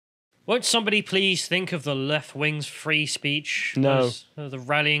Won't somebody please think of the left wing's free speech? No. As, the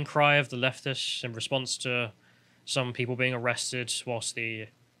rallying cry of the leftists in response to some people being arrested whilst the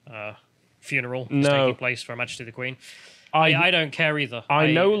funeral is taking place for Her Majesty the Queen. I don't care either. I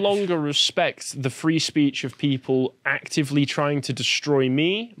no longer respect the free speech of people actively trying to destroy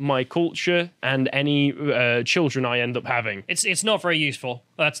me, my culture, and any children I end up having. It's not very useful.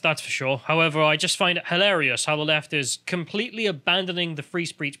 That's for sure. However, I just find it hilarious how the left is completely abandoning the free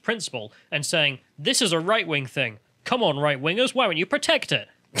speech principle and saying, this is a right-wing thing. Come on, right-wingers, why won't you protect it?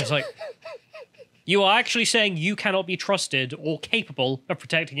 It's like... You are actually saying you cannot be trusted or capable of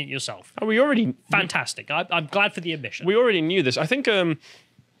protecting it yourself. We already... Fantastic. I'm glad for the admission. We already knew this. I think in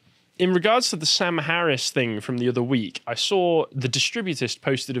regards to the Sam Harris thing from the other week, I saw the Distributist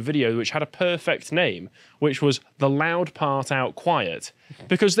posted a video which had a perfect name, which was The Loud Part Out Quiet.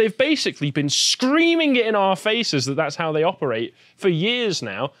 Because they've basically been screaming it in our faces that that's how they operate for years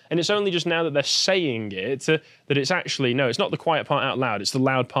now, and it's only just now that they're saying it that it's actually, no, it's not the quiet part out loud, it's the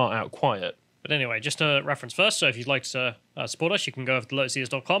loud part out quiet. But anyway, just a reference first, so if you'd like to support us, you can go over to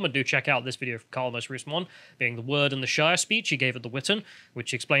lotuseaters.com and do check out this video from Carl, most recent one, being the Word and the Shire speech he gave at the Whitton,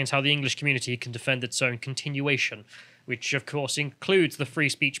 which explains how the English community can defend its own continuation, which of course includes the free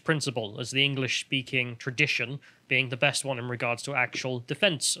speech principle as the English-speaking tradition being the best one in regards to actual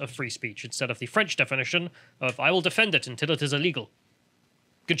defence of free speech, instead of the French definition of I will defend it until it is illegal.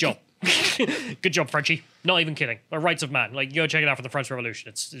 Good job. Good job, Frenchie. Not even kidding. The rights of man. Like, go check it out for the French Revolution.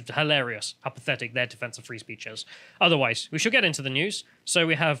 It's hilarious how pathetic their defense of free speech is. Otherwise, we shall get into the news. So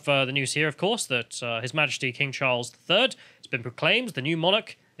we have the news here, of course, that His Majesty King Charles III has been proclaimed the new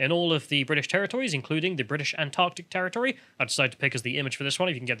monarch in all of the British territories, including the British Antarctic Territory. I decided to pick as the image for this one,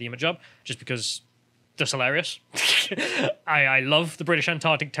 if you can get the image up, just because that's hilarious. I love the British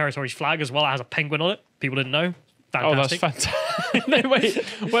Antarctic Territory's flag as well. It has a penguin on it. People didn't know. Fantastic. Oh, that's fantastic. No, wait,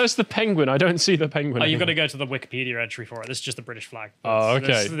 where's the penguin? I don't see the penguin. Oh, you've got to go to the Wikipedia entry for it. This is just the British flag. Oh,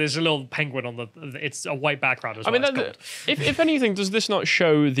 okay. There's a little penguin on the... It's a white background as well. I mean, if anything, does this not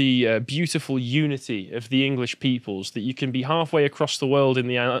show the beautiful unity of the English peoples, that you can be halfway across the world in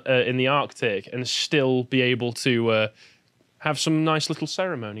the Arctic and still be able to have some nice little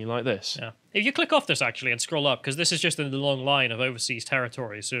ceremony like this? Yeah. If you click off this, actually, and scroll up, because this is just in the long line of overseas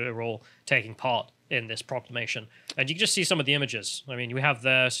territories who are all taking part in this proclamation. And you can just see some of the images. I mean, we have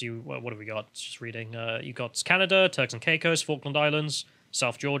there, so what have we got? Just reading. You got Canada, Turks and Caicos, Falkland Islands,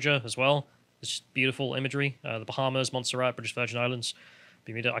 South Georgia as well. It's just beautiful imagery. The Bahamas, Montserrat, British Virgin Islands.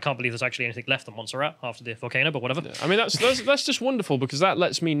 Bermuda. I can't believe there's actually anything left on Montserrat after the volcano, but whatever. I mean, that's just wonderful, because that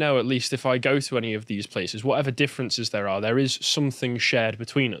lets me know, at least if I go to any of these places, whatever differences there is something shared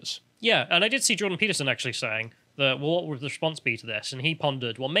between us. Yeah, and I did see Jordan Peterson actually saying that, well, what would the response be to this? And he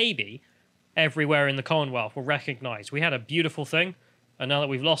pondered, well, maybe everywhere in the Commonwealth will recognise we had a beautiful thing, and now that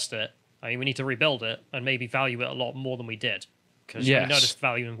we've lost it, I mean, we need to rebuild it and maybe value it a lot more than we did, because we noticed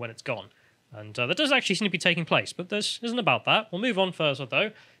value when it's gone. And that does actually seem to be taking place, but this isn't about that. We'll move on further,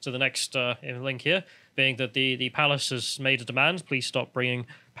 though, to the next link here, being that the palace has made a demand. Please stop bringing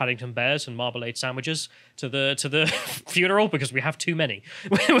Paddington bears and marmalade sandwiches to the funeral, because we have too many,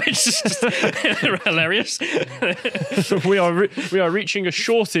 which is just hilarious. we are reaching a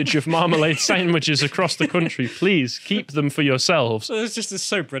shortage of marmalade sandwiches across the country. Please keep them for yourselves. It's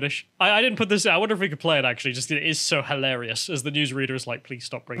so British. I didn't put this out. I wonder if we could play it, actually. Just, it is so hilarious as the newsreader is like, please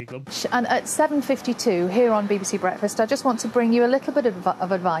stop bringing them. And at 7:52 here on BBC Breakfast, I just want to bring you a little bit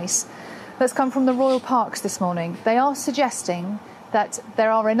of advice that's come from the Royal Parks this morning. They are suggesting that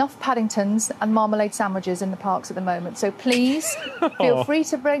there are enough Paddingtons and marmalade sandwiches in the parks at the moment. So please feel free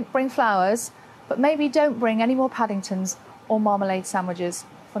to bring flowers, but maybe don't bring any more Paddingtons or marmalade sandwiches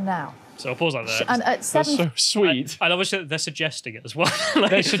for now. So I'll pause that there. And at That's so sweet. I love it. They're suggesting it as well.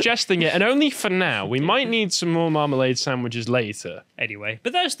 They're suggesting it, and only for now. We might need some more marmalade sandwiches later. Anyway,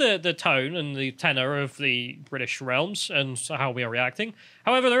 but there's the tone and the tenor of the British realms and how we are reacting.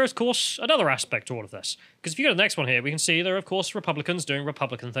 However, there is, of course, another aspect to all of this. Because if you go to the next one here, we can see there are, of course, Republicans doing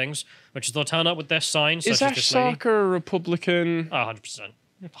Republican things, which is they'll turn up with their signs. Is Ash Sarkar a Republican? 100%.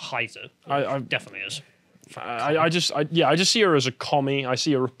 Hides it. Definitely is. I just see her as a commie. I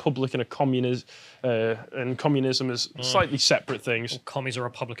see a Republican, a communist, and communism as slightly separate things. Well, commies are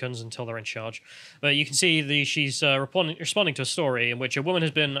Republicans until they're in charge. But you can see she's responding to a story in which a woman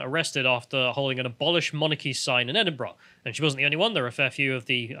has been arrested after holding an abolish monarchy sign in Edinburgh. And she wasn't the only one. There are a fair few of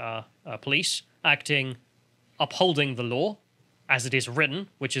the police upholding the law as it is written,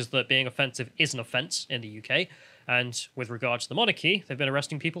 which is that being offensive is an offence in the UK. And with regards to the monarchy, they've been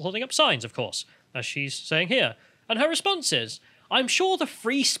arresting people holding up signs, of course, as she's saying here. And her response is, I'm sure the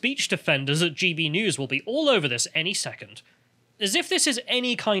free speech defenders at GB News will be all over this any second. as if this is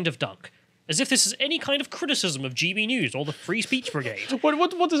any kind of dunk. As if this is any kind of criticism of GB News or the Free Speech Brigade.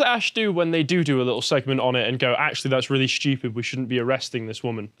 What does Ash do when they do a little segment on it and go, actually, that's really stupid, we shouldn't be arresting this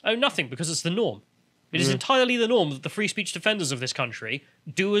woman? Oh, nothing, because it's the norm. It is entirely the norm that the free speech defenders of this country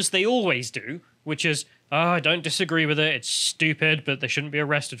do as they always do, which is, I don't disagree with it, it's stupid, but they shouldn't be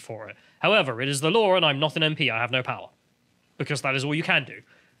arrested for it. However, it is the law and I'm not an MP, I have no power. Because that is all you can do.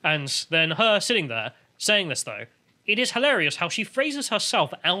 And then her sitting there, saying this though, it is hilarious how she phrases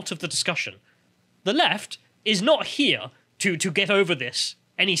herself out of the discussion. The left is not here to get over this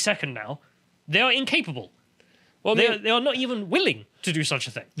any second now. They are incapable. Well, they are not even willing to do such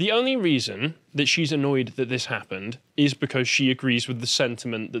a thing. The only reason that she's annoyed that this happened is because she agrees with the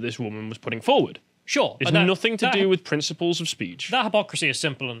sentiment that this woman was putting forward. Sure. It's nothing to do with principles of speech. That hypocrisy is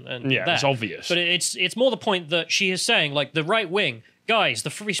simple and yeah, there. it's obvious. But it's more the point that she is saying, like, the right wing, guys, the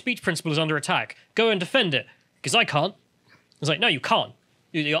free speech principle is under attack. Go and defend it. Because I can't. It's like, no, you can't.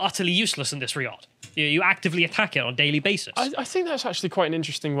 You're utterly useless in this regard. You actively attack it on a daily basis. I think that's actually quite an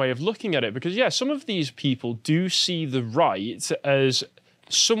interesting way of looking at it because, yeah, some of these people do see the right as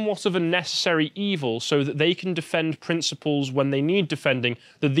somewhat of a necessary evil so that they can defend principles when they need defending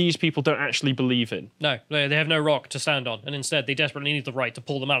that these people don't actually believe in. No, they have no rock to stand on, and instead they desperately need the right to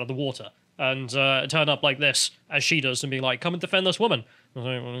pull them out of the water and turn up like this, as she does, and be like, come and defend this woman. I was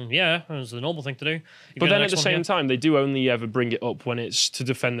like, well, yeah, that's the normal thing to do. But then at the same time, they do only ever bring it up when it's to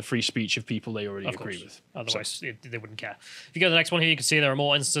defend the free speech of people they already agree with. Otherwise, they wouldn't care. If you go to the next one here, you can see there are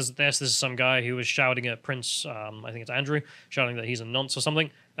more instances of this. This is some guy who was shouting at Prince, I think it's Andrew, shouting that he's a nonce or something.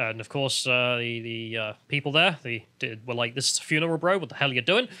 And of course, the people there, were like, this is a funeral, bro, what the hell are you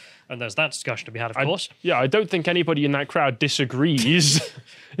doing? And there's that discussion to be had, of course. Yeah, I don't think anybody in that crowd disagrees.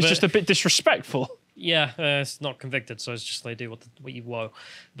 It's just a bit disrespectful. Yeah, it's not convicted, so it's just they do what you woe.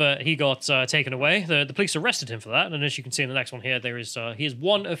 But he got taken away. The police arrested him for that, and as you can see in the next one here, he is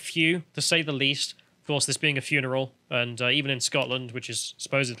one of few, to say the least. Of course, this being a funeral, and even in Scotland, which is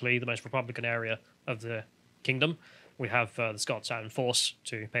supposedly the most Republican area of the kingdom, we have the Scots out in force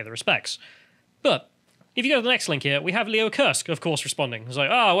to pay their respects. But if you go to the next link here, we have Leo Kursk, of course, responding. He's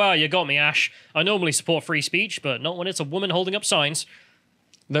like, oh, well, you got me, Ash. I normally support free speech, but not when it's a woman holding up signs.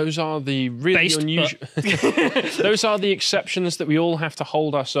 Those are the really unusual... Those are the exceptions that we all have to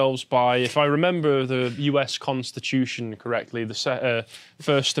hold ourselves by. If I remember the US Constitution correctly, the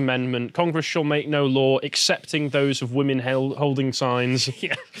First Amendment, Congress shall make no law excepting those of women holding signs.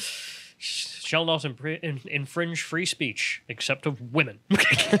 Yeah. Shall not infringe free speech except of women.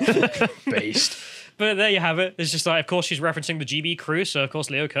 Based. But there you have it. It's just like, of course, she's referencing the GB crew. So, of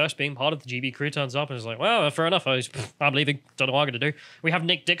course, Leo Kursk, being part of the GB crew, turns up and is like, well, fair enough. I'm leaving. Don't know what I'm going to do. We have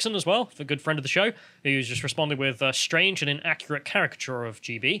Nick Dixon as well, a good friend of the show, who's just responded with a strange and inaccurate caricature of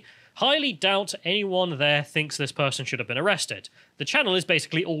GB. Highly doubt anyone there thinks this person should have been arrested. The channel is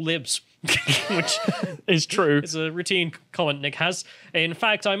basically all libs, which is true. It's a routine comment Nick has. In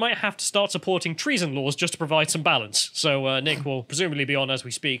fact, I might have to start supporting treason laws just to provide some balance. So Nick will presumably be on as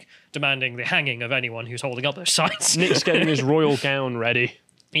we speak, demanding the hanging of anyone who's holding up those signs. Nick's getting his royal gown ready.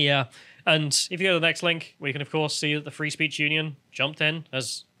 Yeah, and if you go to the next link, we can of course see that the Free Speech Union jumped in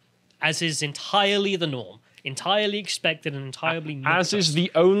as is entirely the norm. Entirely expected and entirely not as is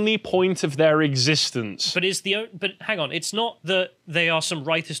the only point of their existence. But hang on, it's not that they are some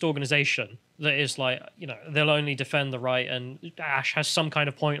rightist organization that is like, they'll only defend the right, and Ash has some kind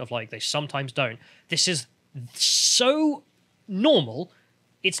of point of like they sometimes don't. This is so normal,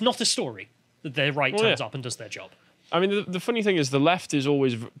 it's not a story that their right turns up and does their job. I mean, the funny thing is the left is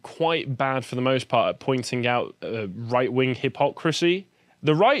always quite bad for the most part at pointing out right-wing hypocrisy.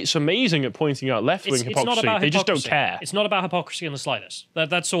 The right's amazing at pointing out left-wing hypocrisy. They just don't care. It's not about hypocrisy in the slightest.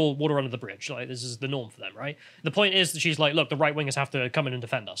 That's all water under the bridge. Like, this is the norm for them, right? The point is that she's like, look, the right-wingers have to come in and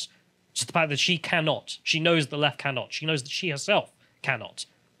defend us. It's the fact that she cannot. She knows the left cannot. She knows that she herself cannot.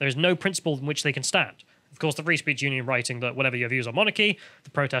 There is no principle in which they can stand. Of course, the Free Speech Union writing that whatever your views on monarchy, the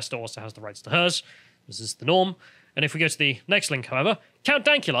protester also has the rights to hers. This is the norm. And if we go to the next link, however, Count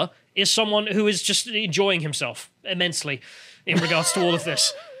Dankula is someone who is just enjoying himself immensely in regards to all of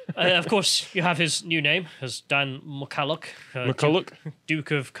this. Of course, you have his new name as Dan McCulloch.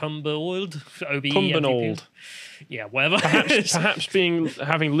 Duke of Cumbernauld. Cumbernauld. Yeah, whatever. Perhaps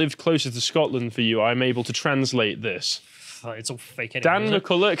having lived closer to Scotland for you, I'm able to translate this. It's all fake anyway. Dan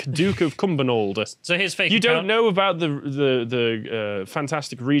McCulloch, Duke of Cumbernauld. So here's fake. You don't know about the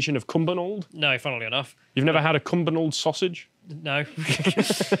fantastic region of Cumbernauld? No, funnily enough. You've never had a Cumbernauld sausage? No.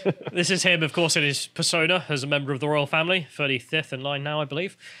 This is him, of course, in his persona as a member of the royal family, 35th in line now, I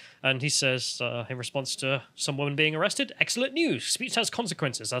believe. And he says, in response to some woman being arrested, excellent news. Speech has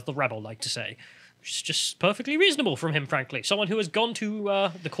consequences, as the rabble like to say. It's just perfectly reasonable from him, frankly. Someone who has gone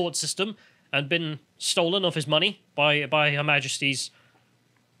to the court system and been stolen of his money by Her Majesty's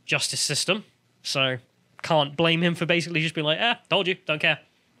justice system. So can't blame him for basically just being like, told you, don't care.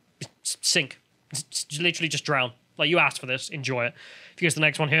 Sink. Literally just drown. Like, you asked for this, enjoy it. If you go to the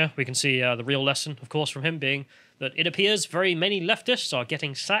next one here, we can see the real lesson, of course, from him being that it appears very many leftists are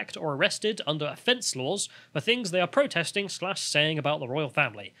getting sacked or arrested under offence laws for things they are protesting / saying about the royal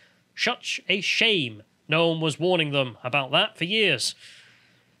family. Such a shame. No one was warning them about that for years.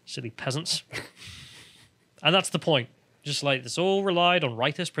 Silly peasants. And that's the point. Just like this all relied on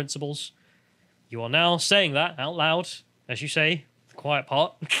rightist principles. You are now saying that out loud, as you say, the quiet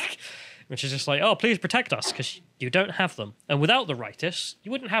part, which is just like, oh, please protect us, because you don't have them. And without the rightists,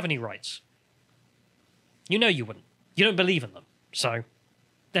 you wouldn't have any rights. You know you wouldn't. You don't believe in them. So,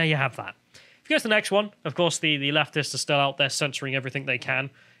 there you have that. If you go to the next one, of course, the leftists are still out there censoring everything they can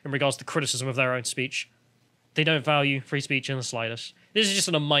in regards to criticism of their own speech. They don't value free speech in the slightest. This is just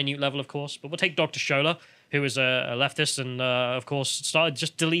on a minute level, of course, but we'll take Dr. Scholler, who is a leftist and, of course, started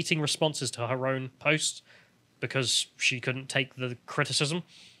just deleting responses to her own posts because she couldn't take the criticism.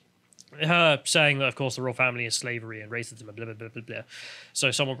 Her saying that, of course, the royal family is slavery and racism and blah, blah, blah, blah, blah. So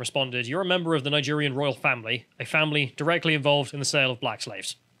someone responded, you're a member of the Nigerian royal family, a family directly involved in the sale of black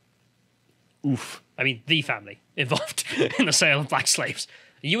slaves. Oof. I mean, the family involved in the sale of black slaves.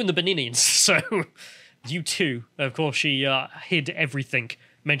 You and the Beninians, so you too. Of course, she hid everything,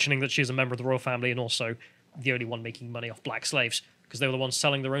 mentioning that she's a member of the royal family and also the only one making money off black slaves, because they were the ones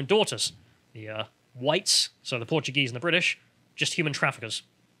selling their own daughters. The whites, so the Portuguese and the British, just human traffickers.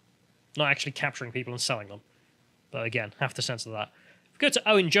 Not actually capturing people and selling them. But again, have to censor that. If we go to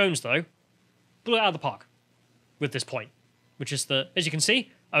Owen Jones, though, blew it out of the park with this point, which is that, as you can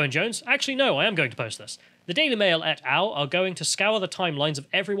see, Owen Jones, actually no, I am going to post this. The Daily Mail et al. Are going to scour the timelines of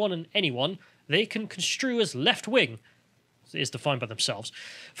everyone and anyone they can construe as left-wing, is defined by themselves,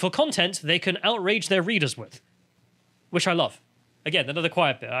 for content they can outrage their readers with, which I love. Again, another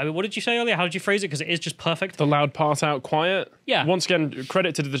quiet bit. I mean, what did you say earlier? How did you phrase it? Because it is just perfect. The loud part out quiet? Yeah. Once again,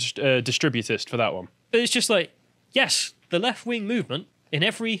 credit to the distributist for that one. But it's just like, yes, the left-wing movement in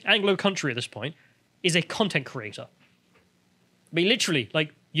every Anglo country at this point is a content creator. I mean, literally,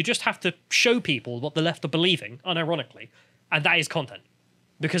 like, you just have to show people what the left are believing, unironically, and that is content.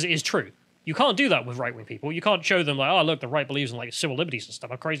 Because it is true. You can't do that with right-wing people. You can't show them, like, oh, look, the right believes in, like, civil liberties and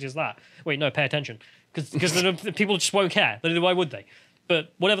stuff. How crazy is that? Wait, no, pay attention. Because the people just won't care. Why would they?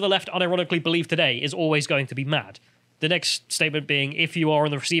 But whatever the left unironically believe today is always going to be mad. The next statement being, if you are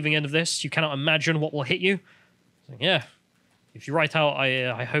on the receiving end of this, you cannot imagine what will hit you. So, yeah. If you write out,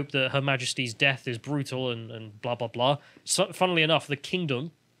 I hope that Her Majesty's death is brutal and blah, blah, blah. So, funnily enough, the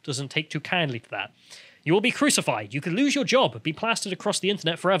kingdom doesn't take too kindly to that. You will be crucified. You could lose your job, be plastered across the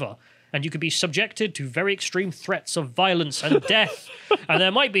internet forever. And you could be subjected to very extreme threats of violence and death. And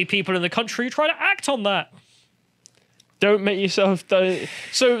there might be people in the country who try to act on that. Don't make yourself...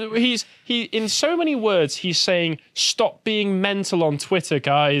 So he in so many words, he's saying, stop being mental on Twitter,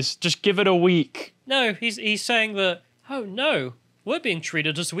 guys. Just give it a week. No, he's saying that, oh no, we're being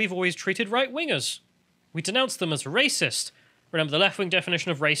treated as we've always treated right-wingers. We denounce them as racist. Remember, the left-wing definition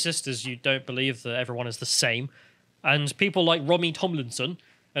of racist is you don't believe that everyone is the same. And people like Romy Tomlinson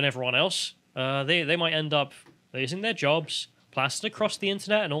and everyone else, they might end up losing their jobs, plastered across the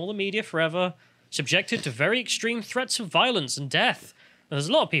internet and all the media forever, subjected to very extreme threats of violence and death. And there's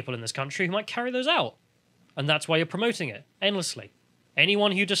a lot of people in this country who might carry those out. And that's why you're promoting it, endlessly.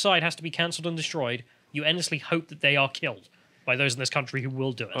 Anyone who you decide has to be cancelled and destroyed, you endlessly hope that they are killed by those in this country who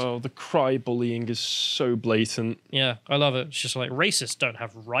will do it. Oh, the cry bullying is so blatant. Yeah, I love it. It's just like, racists don't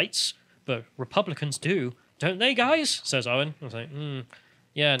have rights, but Republicans do. Don't they, guys? Says Owen. I was like,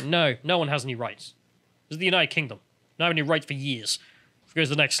 yeah, no one has any rights. This is the United Kingdom. Not have any rights for years. If we go to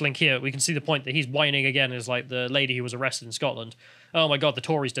the next link here, we can see the point that he's whining again is like the lady who was arrested in Scotland. Oh my god, the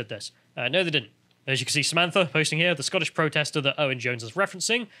Tories did this. No, they didn't. As you can see, Samantha posting here, the Scottish protester that Owen Jones is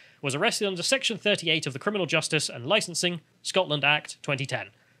referencing was arrested under Section 38 of the Criminal Justice and Licensing Scotland Act 2010,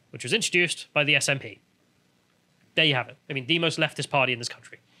 which was introduced by the SNP. There you have it. I mean, the most leftist party in this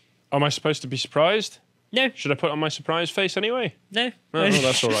country. Am I supposed to be surprised? No. Should I put on my surprise face anyway? No. Oh,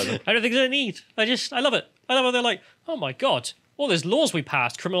 that's all right then. I don't think there's a need. I love it. I love how they're like, oh my god, all those laws we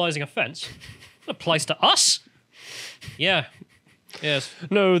passed criminalising offence applies to us? Yeah. Yes.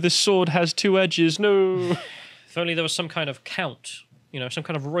 No, this sword has two edges. No. If only there was some kind of count, some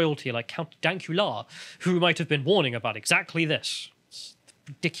kind of royalty like Count Dankula, who might have been warning about exactly this. It's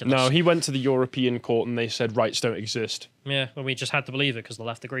ridiculous. No, he went to the European court and they said rights don't exist. Yeah, well, we just had to believe it because the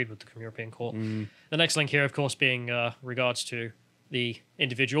left agreed with the European court. The next link here, of course, being regards to the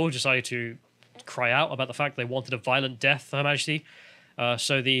individual who decided to cry out about the fact they wanted a violent death, Her Majesty.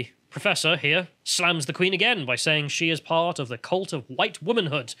 So the professor here slams the Queen again by saying she is part of the cult of white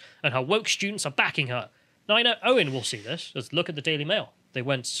womanhood and her woke students are backing her. Now, I know Owen will see this. Let's look at the Daily Mail. They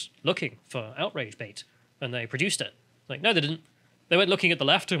went looking for outrage bait and they produced it. Like, no, they didn't. They went looking at the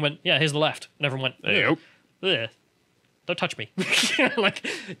left and went, yeah, here's the left. And everyone went, There you go. ugh, don't touch me. Like,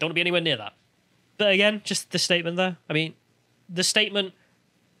 don't want to be anywhere near that. But again, just the statement there. I mean, the statement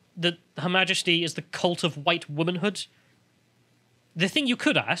that Her Majesty is the cult of white womanhood. The thing you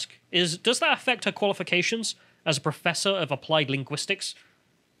could ask is, does that affect her qualifications as a professor of applied linguistics?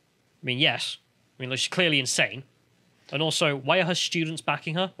 I mean, yes. I mean, she's clearly insane. And also, why are her students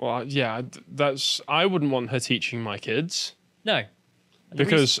backing her? Well, yeah, I wouldn't want her teaching my kids. No.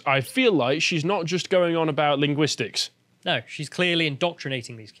 Because I feel like she's not just going on about linguistics. No, she's clearly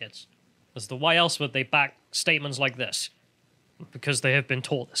indoctrinating these kids. As to why else would they back statements like this? Because they have been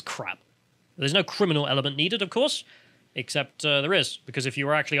taught this crap. There's no criminal element needed, of course, except there is, because if you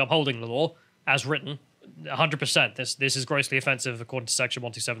were actually upholding the law, as written, 100%, this is grossly offensive according to Section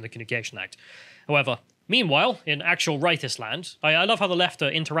 127 of the Communication Act. However, meanwhile, in actual rightist land, I love how the left are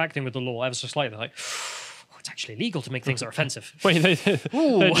interacting with the law ever so slightly. Like, it's actually illegal to make things that are offensive. Wait,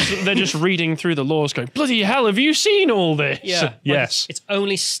 they're just reading through the laws going, bloody hell, have you seen all this? Yeah. Yes. It's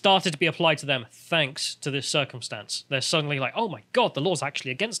only started to be applied to them thanks to this circumstance. They're suddenly like, oh my god, the law's actually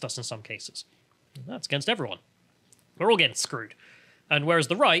against us in some cases. That's against everyone. We're all getting screwed. And whereas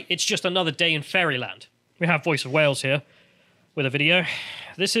the right, it's just another day in fairyland. We have Voice of Wales here with a video.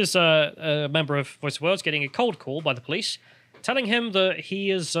 This is a member of Voice of Wales getting a cold call by the police, telling him that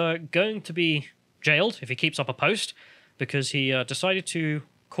he is going to be jailed if he keeps up a post because he decided to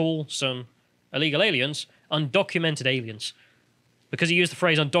call some illegal aliens undocumented aliens. Because he used the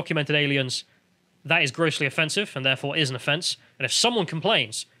phrase undocumented aliens, that is grossly offensive and therefore is an offence. And if someone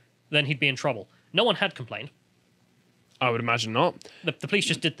complains, then he'd be in trouble. No one had complained. I would imagine not. The police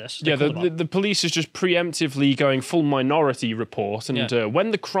just did this. They Yeah, called them up. the police is just preemptively going full minority report, and when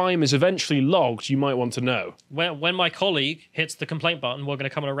the crime is eventually logged, you might want to know. When my colleague hits the complaint button, we're going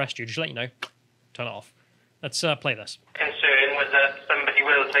to come and arrest you. Just let you know. Turn it off. Let's play this. Concern was that somebody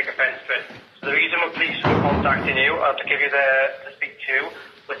will take offence to it. So the reason the police were contacting you, to give you to speak to you,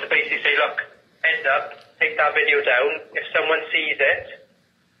 was to basically say, look, heads up, take that video down. If someone sees it,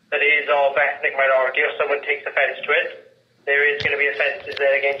 that is of ethnic minority, or someone takes offence to it, there is going to be offences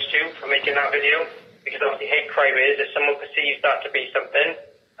there against you for making that video, because obviously hate crime is, if someone perceives that to be something,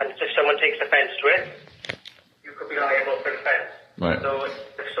 and if someone takes offence to it, you could be liable for an offence. Right. So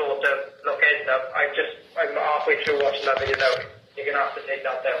it's sort of, look, heads up, I'm halfway through watching that video now, you're going to have to take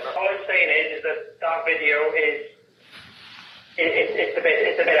that down. All I'm saying is that video is, it's a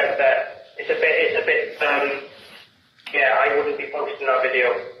bit out there. It's a bit, yeah, I wouldn't be posting that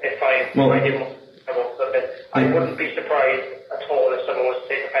video if I didn't want to. I wouldn't be surprised at all if someone was to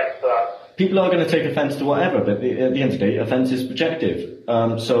take offence to that. People are going to take offence to whatever, but at the end of the day, offence is subjective.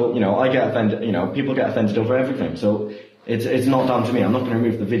 So, I get offended, people get offended over everything. So it's not down to me. I'm not going to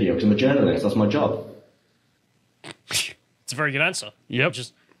remove the video because I'm a journalist. That's my job. It's a very good answer. Yep.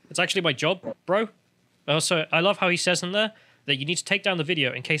 It's actually my job, bro. Also, I love how he says in there that you need to take down the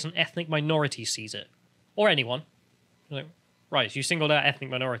video in case an ethnic minority sees it. Or anyone. Like, right, you singled out ethnic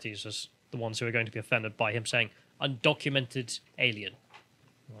minorities as the ones who are going to be offended by him saying undocumented alien.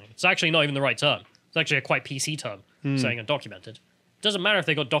 It's actually not even the right term. It's actually a quite PC term, saying undocumented. It doesn't matter if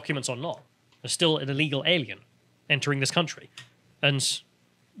they got documents or not. They're still an illegal alien entering this country. And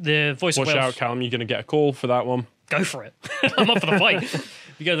the Voice of Watch Wales... out, Callum, you're going to get a call for that one. Go for it. I'm up for the fight.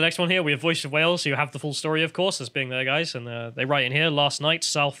 You go to the next one here. We have Voice of Wales, who have the full story, of course, as being there, guys. And they write in here, last night,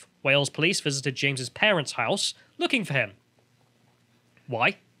 South Wales police visited James's parents' house looking for him.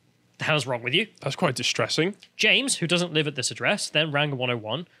 Why? The hell's wrong with you? That's quite distressing. James, who doesn't live at this address, then rang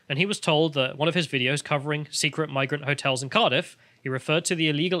 101, and he was told that one of his videos covering secret migrant hotels in Cardiff, he referred to the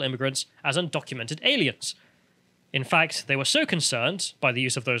illegal immigrants as undocumented aliens. In fact, they were so concerned by the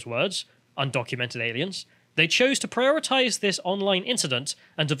use of those words, undocumented aliens, they chose to prioritize this online incident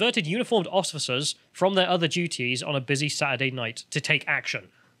and diverted uniformed officers from their other duties on a busy Saturday night to take action,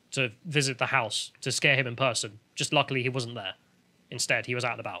 to visit the house, to scare him in person. Just luckily he wasn't there. Instead, he was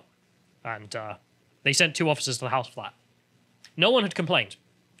out and about. And they sent 2 officers to the house for that. No one had complained.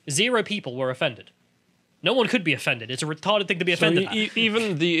 0 people were offended. No one could be offended. It's a retarded thing to be offended at.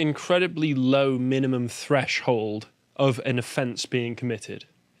 Even the incredibly low minimum threshold of an offence being committed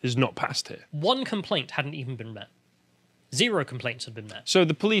is not passed here. 1 complaint hadn't even been met. 0 complaints had been met. So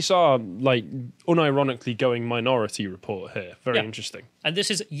the police are, like, unironically going minority report here. Very Yeah. interesting. And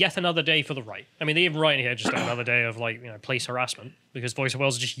this is yet another day for the right. I mean, they even write in here just another day of, like, police harassment, because Voice of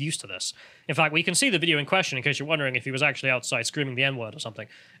Wales are just used to this. In fact, we can see the video in question in case you're wondering if he was actually outside screaming the N-word or something.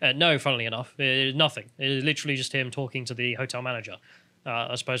 No, funnily enough, nothing. It is literally just him talking to the hotel manager.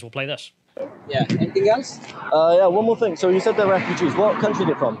 I suppose we'll play this. Yeah. Anything else? Yeah, one more thing. So you said they're refugees. What country are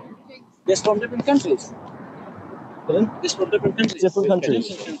they from? They're from different countries. Pardon? This from different countries. Different countries.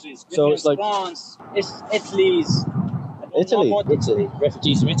 Different countries. So it's like France, it's Italy's. Italy. Italy.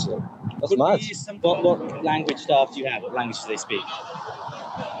 Refugees from Italy. That's mad. What language staff do you have? What language do they speak?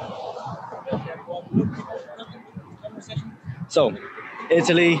 So,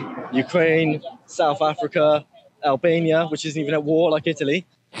 Italy, Ukraine, South Africa, Albania, which isn't even at war like Italy.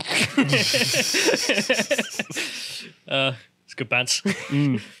 It's good bands.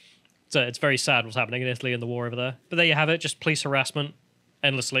 So it's very sad what's happening in Italy and the war over there. But there you have it, just police harassment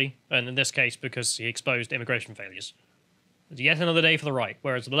endlessly, and in this case, because he exposed immigration failures. It's yet another day for the right,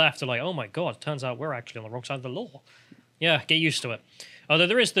 whereas the left are like, oh my god, turns out we're actually on the wrong side of the law. Yeah, get used to it. Although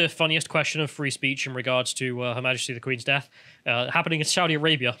there is the funniest question of free speech in regards to Her Majesty the Queen's death, happening in Saudi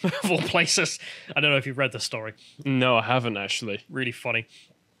Arabia, of all places. I don't know if you've read this story. No, I haven't, actually. Really funny.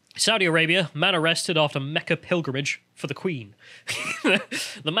 Saudi Arabia, man arrested after Mecca pilgrimage for the Queen.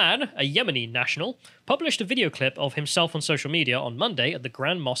 The man, a Yemeni national, published a video clip of himself on social media on Monday at the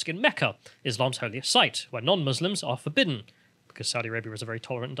Grand Mosque in Mecca, Islam's holiest site, where non-Muslims are forbidden, because Saudi Arabia is a very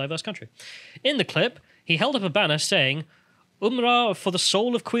tolerant and diverse country. In the clip, he held up a banner saying, "Umrah for the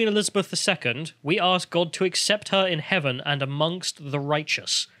soul of Queen Elizabeth II, we ask God to accept her in heaven and amongst the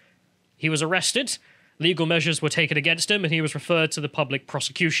righteous." He was arrested. Legal measures were taken against him, and he was referred to the public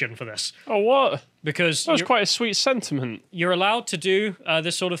prosecution for this. Oh, what? Because That was quite a sweet sentiment. you're allowed to do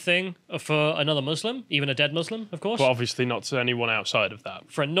this sort of thing for another Muslim, even a dead Muslim, of course. But obviously not to anyone outside of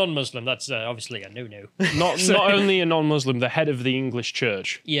that. For a non-Muslim, that's obviously a no-no. Not only a non-Muslim, the head of the English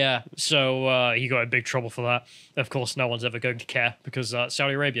church. Yeah, so he got in big trouble for that. Of course, no one's ever going to care, because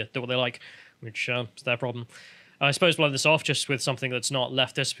Saudi Arabia do what they like, which is their problem. I suppose we'll end this off just with something that's not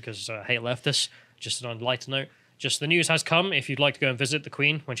leftist, because I hate leftists. Just on a lighter note, just the news has come. If you'd like to go and visit the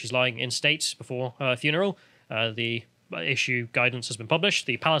Queen when she's lying in state before her funeral, the issue guidance has been published.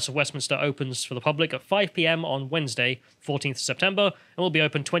 The Palace of Westminster opens for the public at 5 p.m. on Wednesday, 14th September, and will be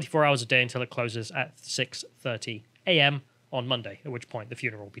open 24 hours a day until it closes at 6:30 a.m. on Monday, at which point the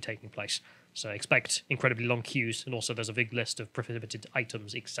funeral will be taking place. So expect incredibly long queues, and also there's a big list of prohibited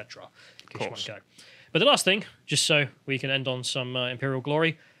items, etc. in case you want to go. But the last thing, just so we can end on some Imperial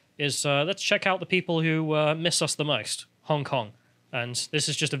glory, is let's check out the people who miss us the most, Hong Kong. And this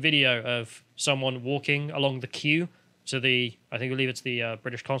is just a video of someone walking along the queue to the, I believe it's the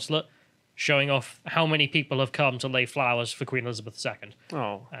British consulate, showing off how many people have come to lay flowers for Queen Elizabeth II.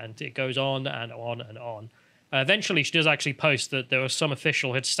 Oh. And it goes on and on and on. Eventually, she does actually post that there was some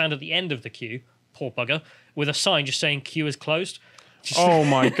official who had to stand at the end of the queue, poor bugger, with a sign just saying queue is closed. Oh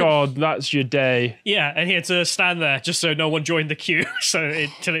my god, that's your day. Yeah, and he had to stand there just so no one joined the queue,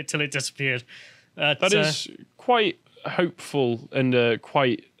 till it disappeared. That is quite hopeful and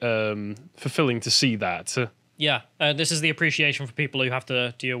quite fulfilling to see that. Yeah, this is the appreciation for people who have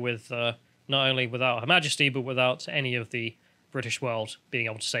to deal with not only without Her Majesty, but without any of the British world being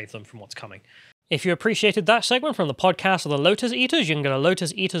able to save them from what's coming. If you appreciated that segment from the podcast of the Lotus Eaters, you can go to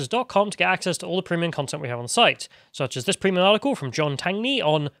lotuseaters.com to get access to all the premium content we have on the site, such as this premium article from John Tangney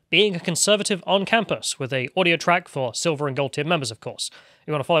on being a conservative on campus, with a audio track for silver and gold tier members, of course. If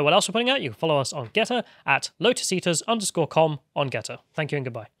you want to follow what else we're putting out, you can follow us on Getter at lotuseaters_com on Getter. Thank you and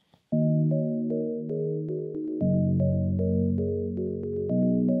goodbye.